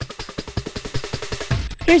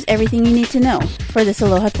Here's everything you need to know for this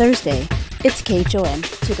Aloha Thursday. It's KHON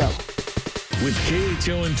to go. With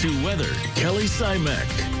KHON2 weather, Kelly Simek.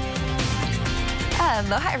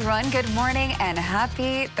 Aloha everyone, good morning and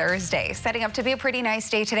happy Thursday. Setting up to be a pretty nice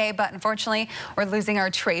day today, but unfortunately we're losing our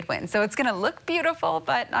trade wind. So it's gonna look beautiful,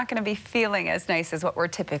 but not gonna be feeling as nice as what we're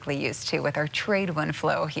typically used to with our trade wind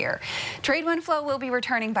flow here. Trade wind flow will be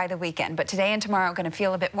returning by the weekend, but today and tomorrow gonna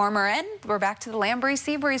feel a bit warmer, and we're back to the land breeze,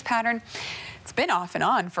 sea breeze pattern. It's been off and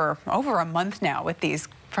on for over a month now with these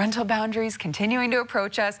frontal boundaries continuing to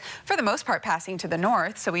approach us, for the most part passing to the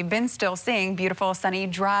north. So we've been still seeing beautiful, sunny,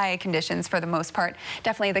 dry conditions for the most part.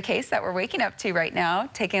 Definitely the case that we're waking up to right now.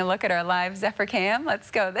 Taking a look at our live Zephyr cam.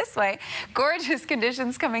 Let's go this way. Gorgeous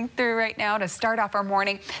conditions coming through right now to start off our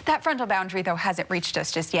morning. That frontal boundary, though, hasn't reached us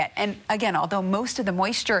just yet. And again, although most of the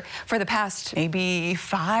moisture for the past maybe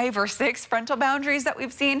 5 or 6 frontal boundaries that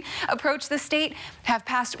we've seen approach the state have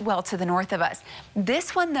passed well to the north of us.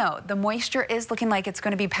 This one, though, the moisture is looking like it's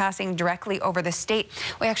going to be passing directly over the state.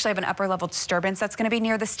 We actually have an upper level disturbance that's going to be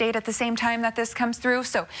near the state at the same time that this comes through.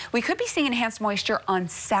 So we could be seeing enhanced moisture on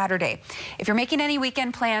Saturday. If you're making any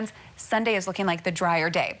weekend plans, Sunday is looking like the drier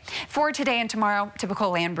day. For today and tomorrow,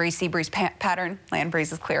 typical land breeze, sea breeze pattern. Land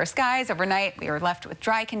breezes, clear skies. Overnight, we are left with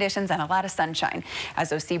dry conditions and a lot of sunshine. As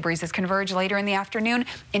those sea breezes converge later in the afternoon,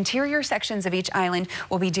 interior sections of each island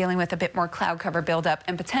will be dealing with a bit more cloud cover buildup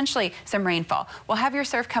and potentially some rainfall. We'll have your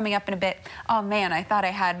surf coming up in a bit. Oh man, I thought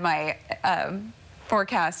I had my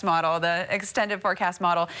forecast model, the extended forecast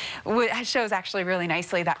model, shows actually really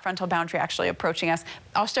nicely that frontal boundary actually approaching us.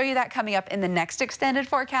 I'll show you that coming up in the next extended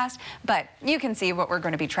forecast, but you can see what we're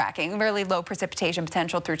going to be tracking. Really low precipitation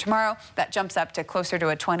potential through tomorrow. That jumps up to closer to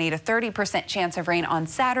a 20 to 30% chance of rain on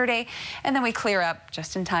Saturday, and then we clear up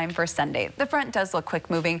just in time for Sunday. The front does look quick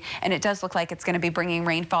moving, and it does look like it's going to be bringing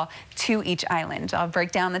rainfall to each island. I'll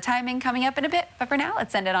break down the timing coming up in a bit, but for now,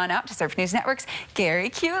 let's send it on out to Surf News Network's Gary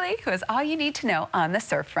Cooley, who has all you need to know on the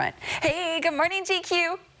surf front. Hey, good morning,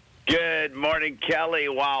 GQ. Good morning, Kelly.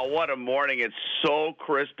 Wow, what a morning. It's so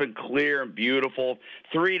crisp and clear and beautiful.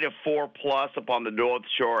 3 to 4 plus up on the North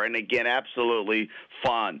Shore, and again, absolutely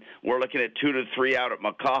fun. We're looking at 2 to 3 out at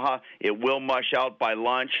Makaha. It will mush out by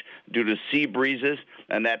lunch due to sea breezes,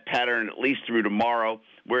 and that pattern at least through tomorrow.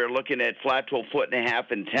 We're looking at flat to a 1.5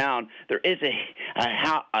 feet in town. There is a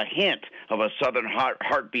hint of a southern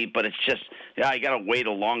heartbeat, but it's just, you got to wait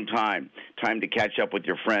a long time. Time to catch up with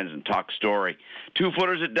your friends and talk story.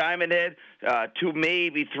 2-footers at Diamond Head, 2,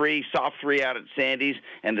 maybe 3, soft 3 out at Sandy's,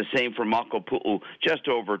 and the same for Makapu'u, just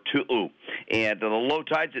over 2. And the low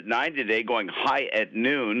tide's at 9 today, going high at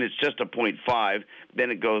noon. It's just a 0.5.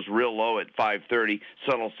 Then it goes real low at 5:30.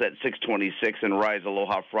 Subtle set 6:26, and rise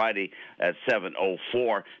Aloha Friday at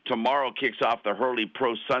 7:04. Tomorrow kicks off the Hurley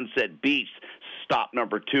Pro Sunset Beach, stop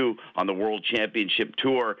number 2 on the World Championship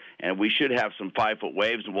Tour, and we should have some 5-foot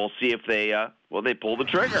waves, and we'll see if they pull the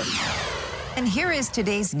trigger. And here is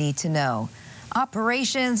today's Need to Know.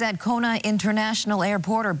 Operations at Kona International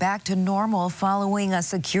Airport are back to normal following a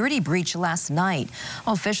security breach last night.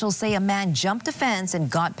 Officials say a man jumped a fence and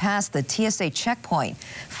got past the TSA checkpoint.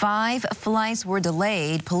 5 flights were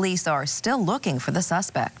delayed. Police are still looking for the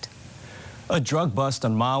suspect. A drug bust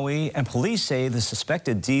on Maui, and police say the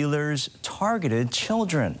suspected dealers targeted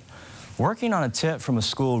children. Working on a tip from a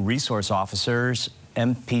school resource officers,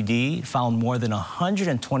 MPD found more than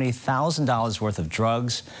 $120,000 worth of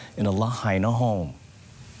drugs in a Lahaina home.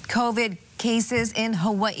 COVID cases in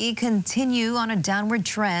Hawaii continue on a downward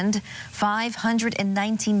trend.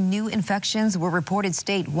 519 new infections were reported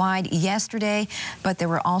statewide yesterday, but there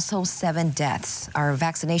were also 7 deaths. Our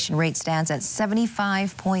vaccination rate stands at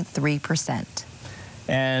 75.3%.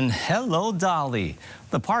 And hello, Dolly.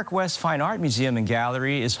 The Park West Fine Art Museum and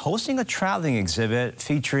Gallery is hosting a traveling exhibit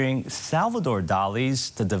featuring Salvador Dali's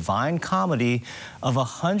The Divine Comedy of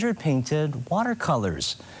 100 painted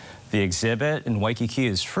watercolors. The exhibit in Waikiki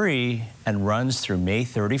is free and runs through May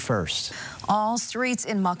 31st. All streets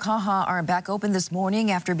in Makaha are back open this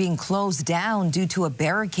morning after being closed down due to a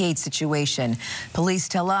barricade situation. Police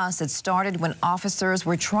tell us it started when officers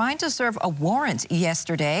were trying to serve a warrant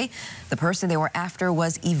yesterday. The person they were after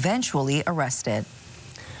was eventually arrested.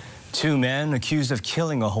 2 men accused of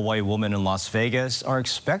killing a Hawaii woman in Las Vegas are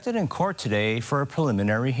expected in court today for a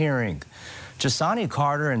preliminary hearing. Jasani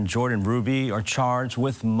Carter and Jordan Ruby are charged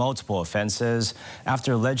with multiple offenses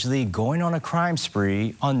after allegedly going on a crime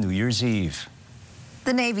spree on New Year's Eve.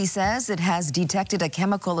 The Navy says it has detected a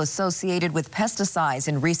chemical associated with pesticides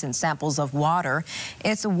in recent samples of water.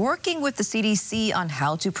 It's working with the CDC on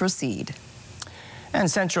how to proceed.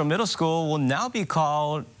 And Central Middle School will now be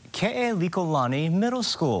called Ke'elikolani Middle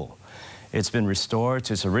School. It's been restored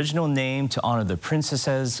to its original name to honor the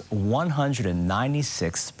princess's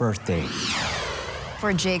 196th birthday.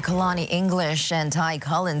 For Jay Kalani English and Ty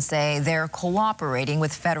Cullen say they're cooperating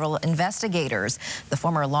with federal investigators. The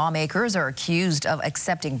former lawmakers are accused of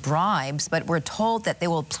accepting bribes, but we're told that they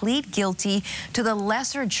will plead guilty to the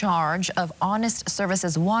lesser charge of honest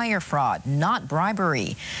services wire fraud, not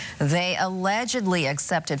bribery. They allegedly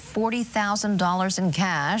accepted $40,000 in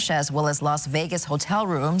cash, as well as Las Vegas hotel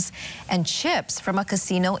rooms and chips from a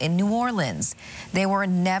casino in New Orleans. They were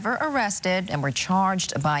never arrested and were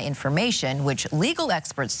charged by information, which legal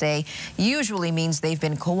experts say usually means they've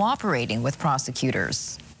been cooperating with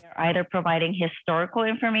prosecutors. They're either providing historical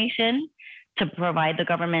information to provide the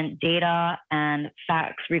government data and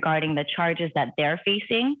facts regarding the charges that they're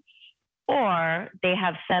facing, or they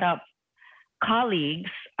have set up colleagues,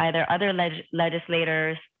 either other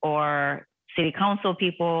legislators or city council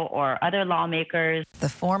people or other lawmakers. The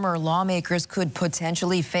former lawmakers could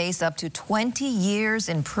potentially face up to 20 years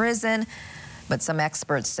in prison. But some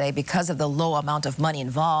experts say because of the low amount of money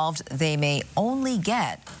involved, they may only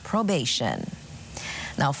get probation.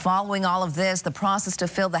 Now, following all of this, the process to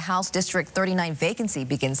fill the House District 39 vacancy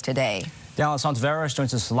begins today. Dallas Ontiveros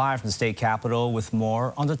joins us live from the state capitol with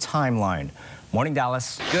more on the timeline. Morning,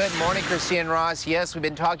 Dallas. Good morning, Christian Ross. Yes, we've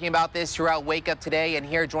been talking about this throughout Wake Up Today, and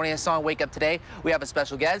here joining us on Wake Up Today, we have a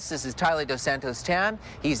special guest. This is Tyler Dos Santos Tan.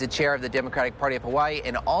 He's the chair of the Democratic Party of Hawaii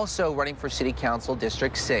and also running for City Council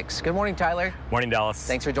District 6. Good morning, Tyler. Morning, Dallas.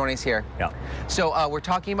 Thanks for joining us here. Yeah. So we're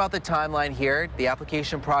talking about the timeline here. The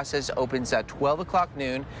application process opens at 12 o'clock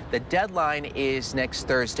noon. The deadline is next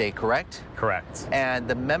Thursday, correct? Correct. And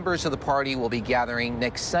the members of the party will be gathering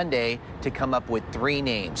next Sunday to come up with 3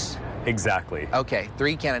 names. Exactly. Okay,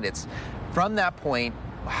 3 candidates. From that point,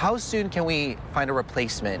 how soon can we find a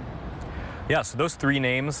replacement? Yeah, so those 3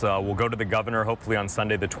 names will go to the governor hopefully on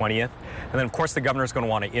Sunday the 20th. And then, of course, the governor's going to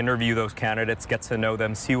want to interview those candidates, get to know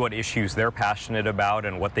them, see what issues they're passionate about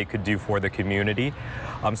and what they could do for the community.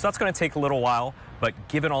 So that's going to take a little while. But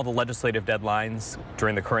given all the legislative deadlines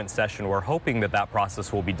during the current session, we're hoping that that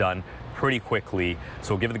process will be done pretty quickly.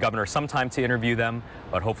 So we'll give the governor some time to interview them,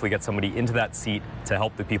 but hopefully get somebody into that seat to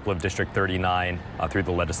help the people of District 39 through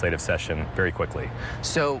the legislative session very quickly.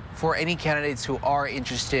 So for any candidates who are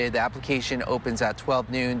interested, the application opens at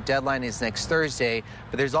 12 noon. Deadline is next Thursday,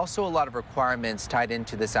 but there's also a lot of requirements tied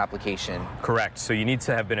into this application. Correct. So you need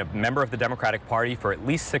to have been a member of the Democratic Party for at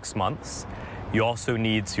least 6 months. You also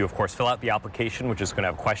need to, of course, fill out the application, which is going to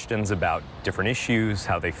have questions about different issues,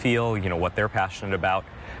 how they feel, what they're passionate about.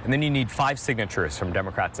 And then you need 5 signatures from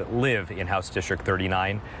Democrats that live in House District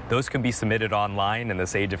 39. Those can be submitted online in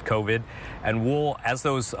this age of COVID. And as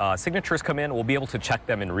those signatures come in, we'll be able to check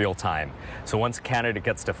them in real time. So once a candidate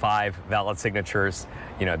gets to 5 valid signatures,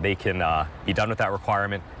 they can be done with that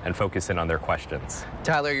requirement and focus in on their questions.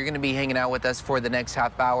 Tyler, you're going to be hanging out with us for the next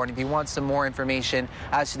half hour. And if you want some more information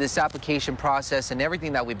as to this application process and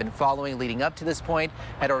everything that we've been following leading up to this point,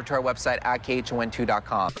 head over to our website at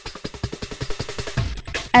khon2.com.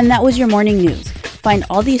 And that was your morning news. Find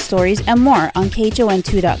all these stories and more on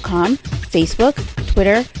khon2.com, Facebook,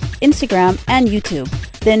 Twitter, Instagram, and YouTube.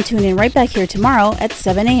 Then tune in right back here tomorrow at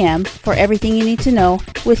 7 a.m. for everything you need to know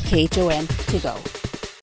with KHON to go.